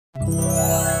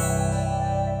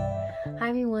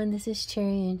everyone, this is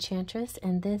Cherry Enchantress,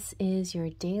 and this is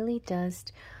your daily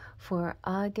dust for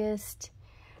August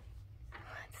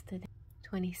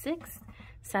 26th,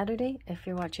 Saturday, if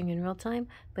you're watching in real time,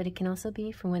 but it can also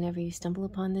be from whenever you stumble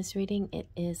upon this reading. It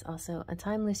is also a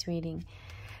timeless reading,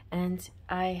 and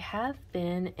I have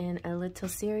been in a little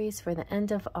series for the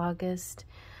end of August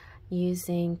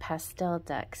using pastel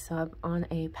decks. So I'm on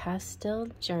a pastel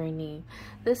journey.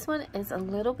 This one is a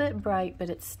little bit bright, but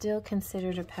it's still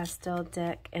considered a pastel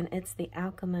deck, and it's the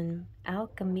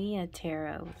Alchemia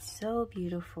Tarot. So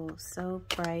beautiful, so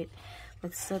bright,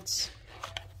 with such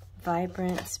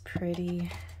vibrant, pretty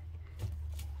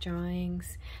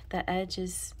drawings. The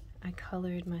edges I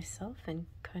colored myself in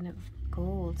kind of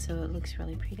gold, so it looks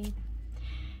really pretty.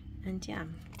 And yeah,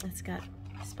 it's got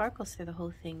sparkles through the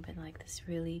whole thing, but like this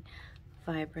really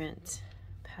vibrant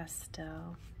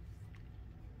pastel,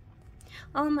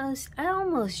 almost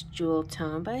jewel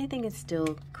tone, but I think it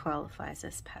still qualifies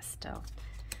as pastel.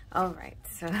 All right,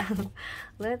 so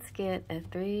let's get a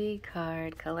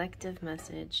 3-card collective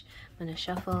message. I'm gonna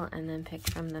shuffle and then pick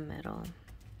from the middle.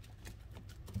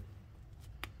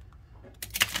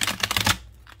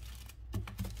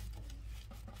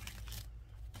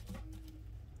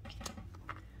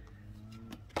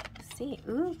 See,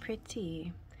 ooh,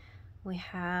 pretty. We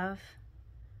have,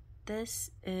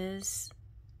 this is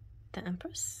the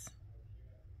Empress.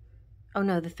 Oh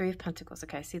no, the 3 of Pentacles.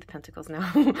 Okay, I see the Pentacles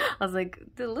now. I was like,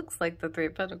 it looks like the 3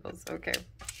 of Pentacles. Okay,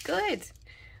 good.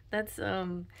 That's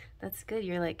good.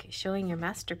 You're like showing your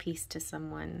masterpiece to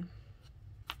someone.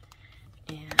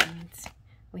 And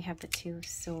we have the 2 of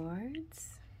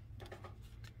Swords.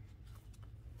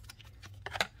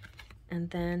 And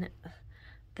then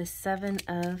the 7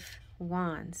 of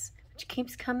Wands, which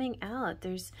keeps coming out.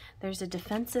 There's a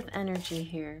defensive energy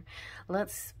here.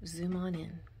 Let's zoom on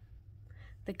in.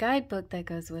 The guidebook that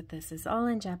goes with this is all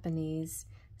in Japanese,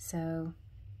 so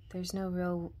there's no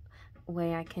real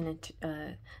way I can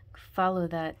follow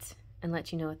that and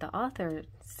let you know what the author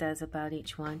says about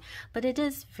each one, but it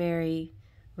is very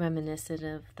reminiscent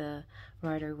of the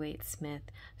Rider-Waite-Smith.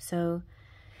 So,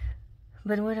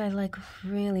 but what I like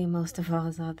really most of all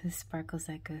is all the sparkles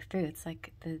that go through. It's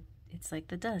like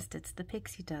the dust, it's the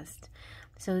pixie dust.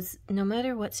 So it's, no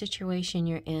matter what situation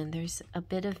you're in, there's a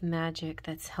bit of magic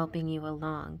that's helping you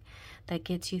along, that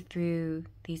gets you through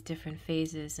these different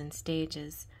phases and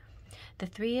stages. The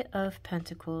 3 of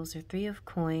Pentacles, or 3 of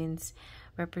Coins,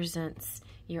 represents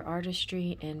your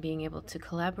artistry and being able to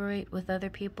collaborate with other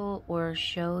people or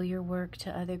show your work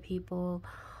to other people.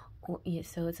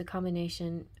 So it's a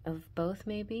combination of both,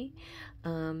 maybe.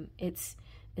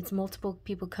 It's multiple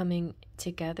people coming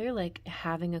together, like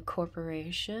having a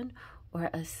corporation or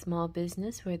a small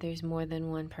business where there's more than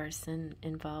one person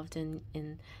involved in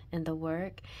the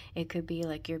work. It could be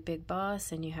like your big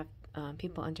boss and you have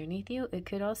people underneath you. It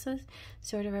could also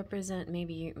sort of represent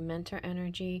maybe your mentor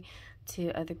energy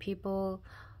to other people,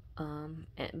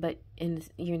 but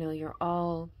you're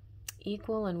all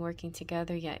equal and working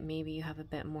together, yet maybe you have a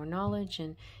bit more knowledge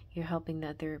and you're helping the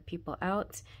other people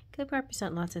out. Could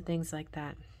represent lots of things like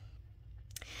that.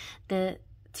 The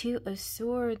 2 of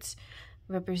Swords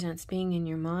represents being in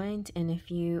your mind, and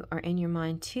if you are in your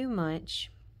mind too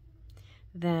much,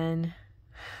 then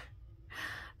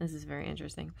this is very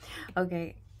interesting.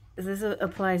 Okay, this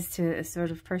applies to a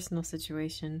sort of personal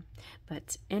situation,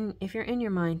 but if you're in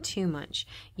your mind too much,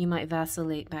 you might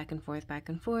vacillate back and forth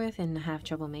and have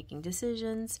trouble making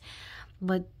decisions.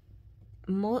 But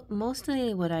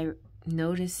mostly what I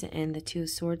notice in the 2 of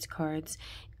Swords cards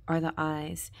are the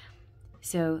eyes.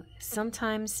 So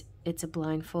sometimes it's a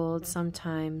blindfold,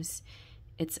 sometimes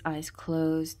it's eyes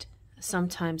closed,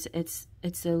 sometimes it's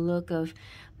a look of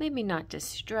maybe not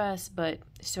distress, but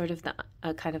sort of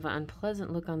a kind of an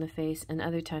unpleasant look on the face, and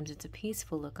other times it's a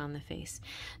peaceful look on the face.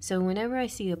 So whenever I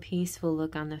see a peaceful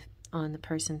look on the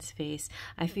person's face,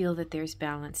 I feel that there's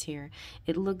balance here.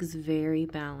 It looks very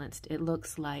balanced. It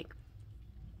looks like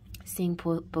seeing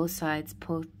both sides,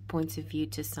 points of view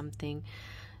to something,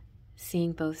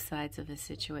 seeing both sides of a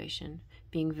situation,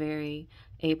 being very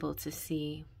able to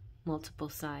see multiple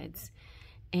sides,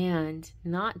 and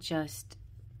not just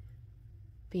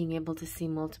being able to see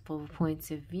multiple points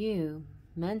of view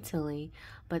mentally,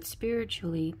 but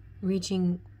spiritually,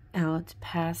 reaching out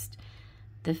past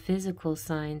the physical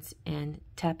signs and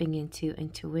tapping into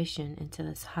intuition, into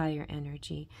this higher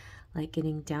energy, like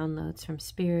getting downloads from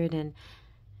spirit,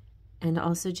 and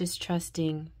also just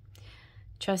trusting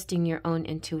your own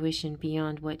intuition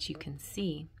beyond what you can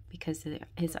see. because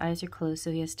his eyes are closed,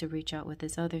 so he has to reach out with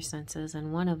his other senses,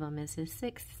 and one of them is his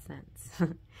sixth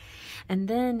sense. And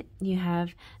then you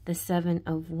have the Seven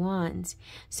of Wands.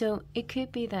 So it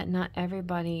could be that not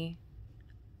everybody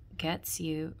gets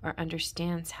you or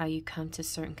understands how you come to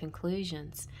certain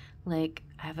conclusions. Like,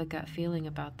 I have a gut feeling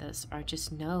about this, or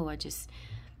just know,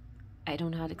 I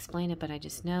don't know how to explain it, but I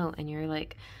just know. And you're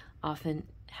like often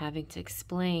having to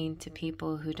explain to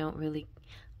people who don't really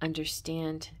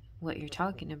understand what you're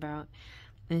talking about.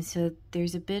 And so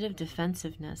there's a bit of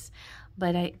defensiveness,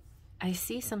 but I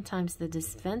see sometimes the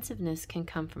defensiveness can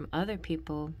come from other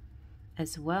people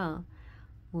as well.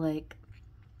 Like,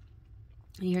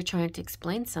 you're trying to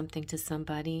explain something to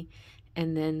somebody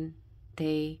and then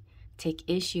they take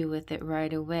issue with it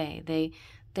right away.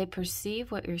 They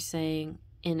perceive what you're saying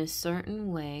in a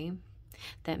certain way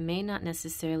that may not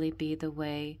necessarily be the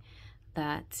way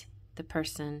that the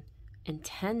person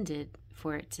intended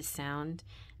for it to sound,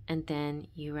 and then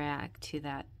you react to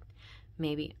that.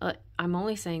 Maybe I'm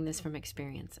only saying this from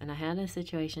experience, and I had a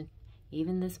situation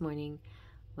even this morning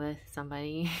with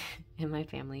somebody in my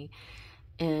family,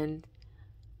 and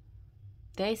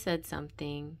they said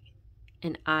something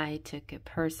and I took it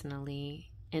personally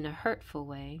in a hurtful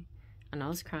way, and I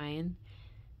was crying.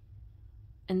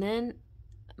 And then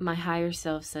my higher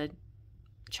self said,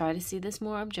 try to see this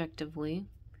more objectively.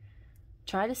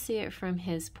 Try to see it from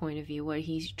his point of view,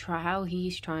 how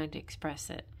he's trying to express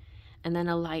it. And then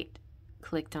a light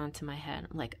clicked onto my head.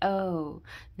 I'm like, oh,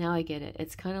 now I get it.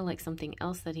 It's kind of like something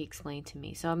else that he explained to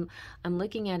me. So I'm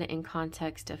looking at it in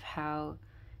context of how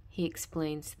he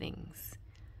explains things,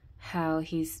 how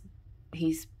he's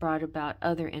brought about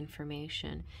other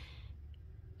information.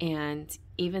 And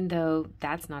even though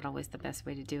that's not always the best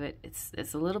way to do it,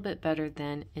 it's a little bit better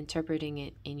than interpreting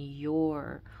it in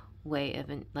your way of,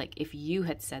 like, if you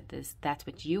had said this, that's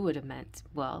what you would have meant.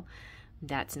 Well,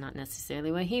 that's not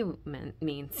necessarily what he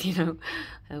means, you know.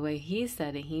 The way he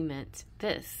said it, he meant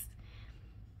this.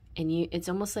 And it's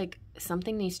almost like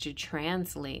something needs to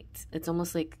translate. It's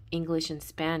almost like English and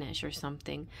Spanish or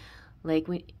something. Like,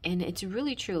 and it's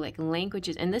really true, like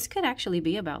languages, and this could actually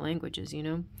be about languages, you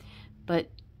know. But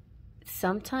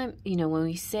sometimes, you know, when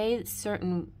we say a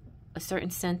certain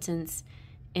sentence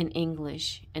in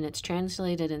English and it's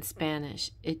translated in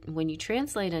Spanish, when you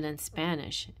translate it in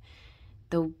Spanish,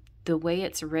 the way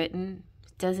it's written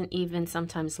doesn't even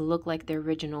sometimes look like the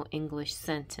original English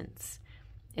sentence.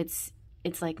 It's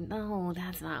like, no,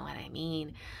 that's not what I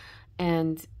mean.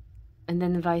 And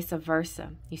then vice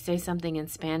versa. You say something in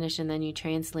Spanish and then you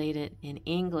translate it in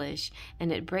English,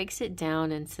 and it breaks it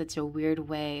down in such a weird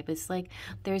way. But it's like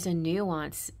there's a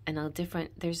nuance and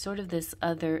there's sort of this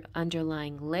other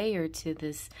underlying layer to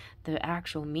the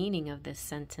actual meaning of this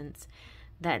sentence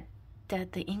that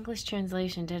the English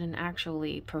translation didn't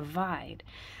actually provide.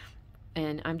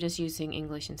 And I'm just using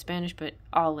English and Spanish, but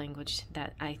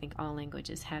I think all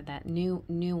languages have that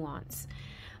nuance.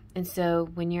 And so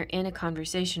when you're in a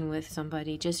conversation with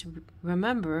somebody, just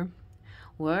remember,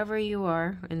 wherever you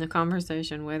are in the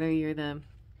conversation, whether you're the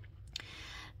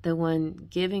one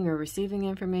giving or receiving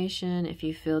information, if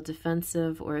you feel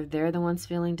defensive or if they're the ones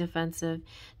feeling defensive,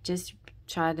 just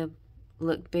try to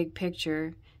look big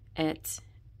picture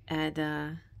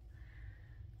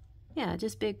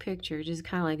just big picture. Just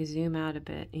kind of like zoom out a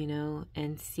bit, you know,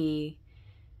 and see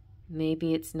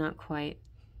maybe it's not quite,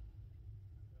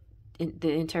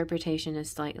 the interpretation is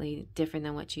slightly different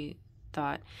than what you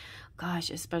thought. Gosh,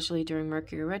 especially during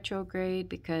Mercury retrograde,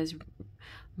 because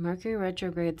Mercury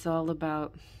retrograde is all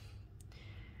about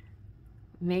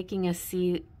making us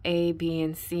see A, B,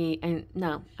 and C. And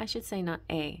no, I should say not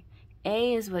A.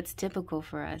 A is what's typical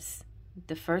for us.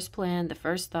 The first plan, the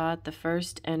first thought, the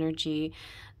first energy,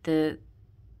 the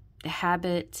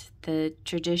habit, the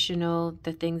traditional,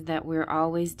 the things that we're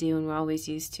always doing, we're always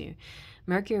used to.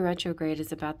 Mercury retrograde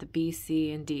is about the B,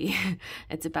 C, and D.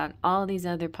 It's about all these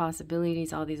other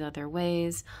possibilities, all these other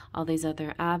ways, all these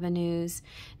other avenues,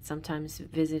 sometimes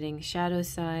visiting shadow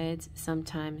sides,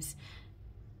 sometimes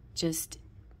just,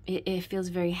 it feels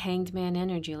very hanged man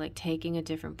energy, like taking a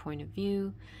different point of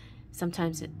view.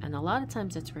 Sometimes, and a lot of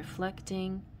times it's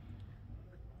reflecting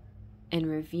and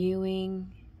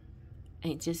reviewing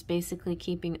and just basically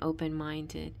keeping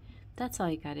open-minded. That's all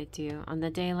you got to do. On the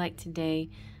day like today,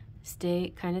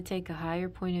 take a higher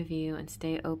point of view and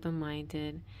stay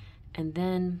open-minded, and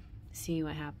then see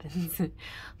what happens.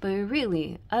 But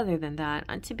really, other than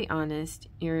that, to be honest,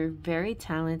 you're very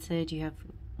talented. You have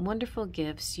wonderful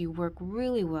gifts. You work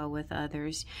really well with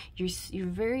others. You're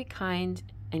very kind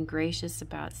and gracious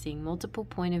about seeing multiple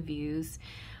point of views,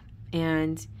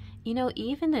 And, you know,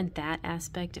 even in that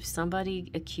aspect, if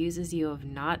somebody accuses you of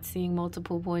not seeing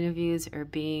multiple point of views or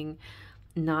being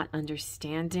not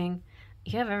understanding,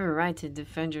 you have every right to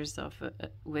defend yourself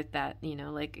with that, you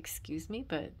know, like, excuse me,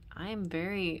 but I am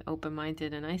very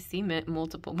open-minded and I see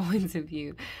multiple points of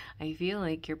view. I feel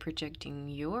like you're projecting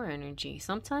your energy.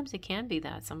 Sometimes it can be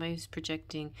that somebody who's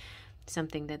projecting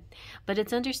something that, but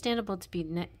it's understandable to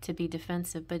be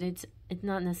defensive, but it's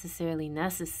not necessarily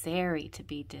necessary to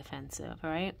be defensive,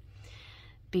 right?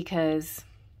 Because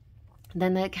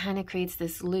then that kind of creates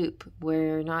this loop where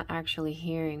you're not actually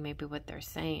hearing maybe what they're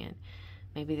saying.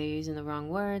 Maybe they're using the wrong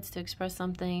words to express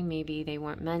something. Maybe they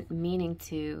weren't meaning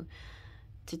to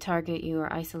target you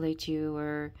or isolate you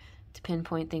or to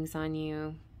pinpoint things on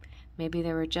you. Maybe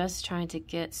they were just trying to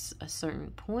get a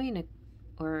certain point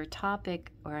or a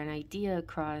topic or an idea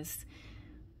across.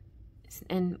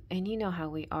 And you know how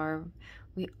we are.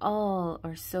 We all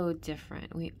are so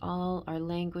different. Our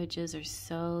languages are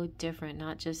so different.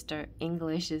 Not just our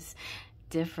English is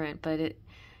different, but it,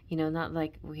 you know, not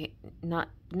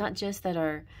just that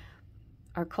our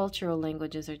cultural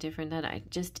languages are different,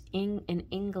 that just in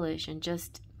English and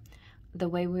just the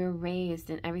way we were raised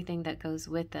and everything that goes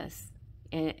with us,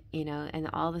 you know, and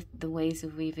all the ways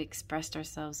that we've expressed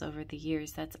ourselves over the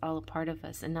years, that's all a part of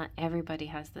us, and not everybody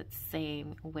has that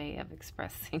same way of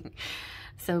expressing.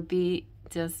 So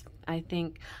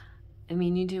I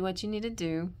mean, you do what you need to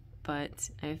do, but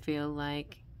I feel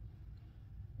like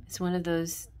it's one of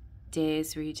those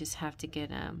days where you just have to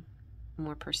get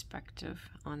more perspective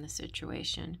on the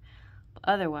situation. But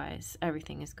otherwise,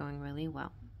 everything is going really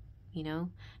well, you know?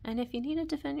 And if you need to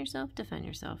defend yourself, defend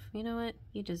yourself. You know what?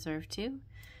 You deserve to.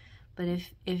 But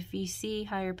if you see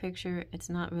higher picture, it's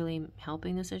not really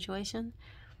helping the situation,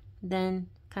 then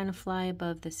kind of fly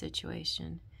above the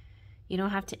situation. You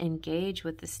don't have to engage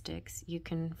with the sticks. You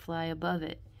can fly above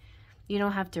it. You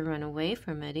don't have to run away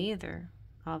from it either,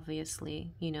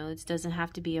 obviously. You know, it doesn't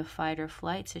have to be a fight or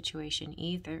flight situation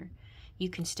either. You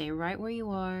can stay right where you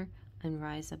are and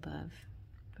rise above.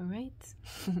 All right?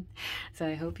 So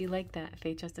I hope you like that.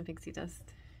 Faith, Trust, and Pixie Dust.